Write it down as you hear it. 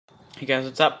Hey guys,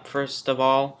 what's up? First of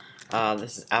all,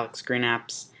 this is Alex Green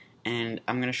Apps, and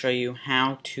I'm going to show you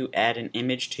how to add an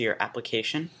image to your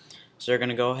application. So you're going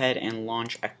to go ahead and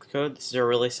launch Xcode. This is a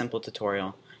really simple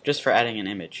tutorial, just for adding an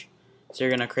image. So you're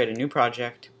going to create a new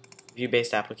project,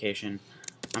 view-based application.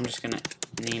 I'm just going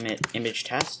to name it Image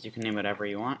Test. You can name whatever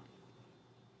you want.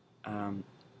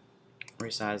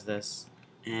 Resize this.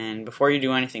 And before you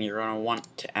do anything, you're going to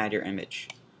want to add your image.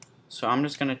 So I'm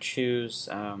just going to choose...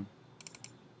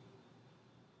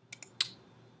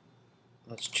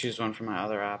 let's choose one from my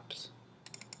other apps.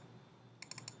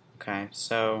 Okay,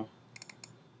 so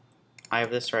I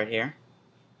have this right here.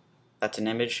 That's an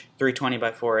image, 320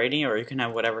 by 480, or you can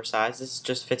have whatever size. This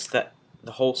just fits the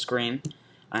whole screen,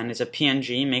 and it's a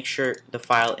PNG. Make sure the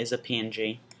file is a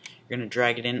PNG. You're going to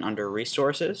drag it in under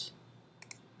Resources,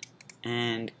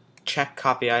 and check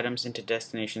Copy Items into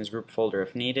Destinations Group Folder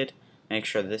if needed. Make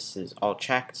sure this is all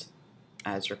checked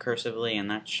as recursively, and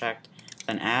that's checked.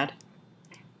 Then Add.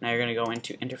 Now you're going to go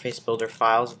into Interface Builder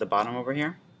Files at the bottom over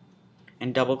here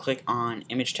and double click on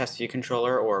Image Test View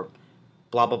Controller or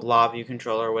blah blah blah View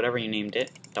Controller, whatever you named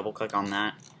it. Double click on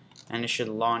that and it should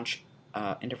launch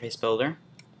Interface Builder.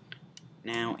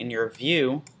 Now in your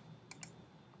view,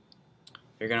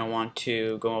 you're going to want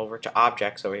to go over to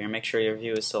Objects over here, make sure your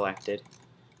view is selected,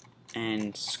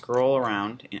 and scroll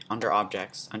around under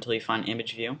Objects until you find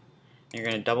Image View. You're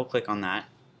going to double click on that,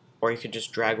 or you could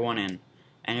just drag one in.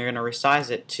 And you're going to resize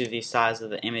it to the size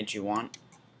of the image you want,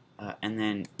 and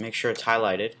then make sure it's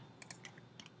highlighted.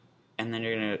 And then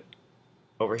you're going to,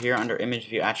 over here under Image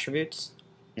View Attributes,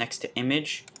 next to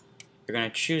Image, you're going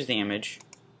to choose the image,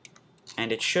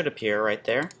 and it should appear right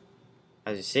there.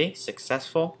 As you see,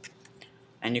 successful.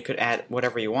 And you could add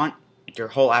whatever you want, your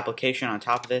whole application on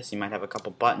top of this. You might have a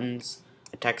couple buttons,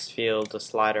 a text field, a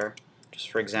slider, just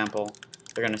for example.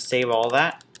 You're going to save all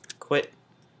that, quit,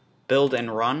 build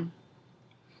and run.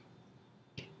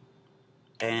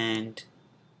 And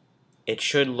it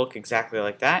should look exactly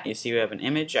like that. You see we have an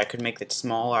image. I could make it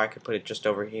smaller. I could put it just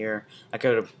over here. I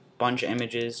could have a bunch of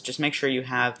images. Just make sure you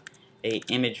have a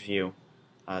image view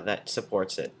that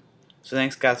supports it. So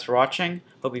thanks guys for watching.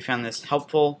 Hope you found this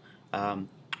helpful. I'll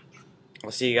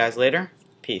see you guys later.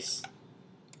 Peace.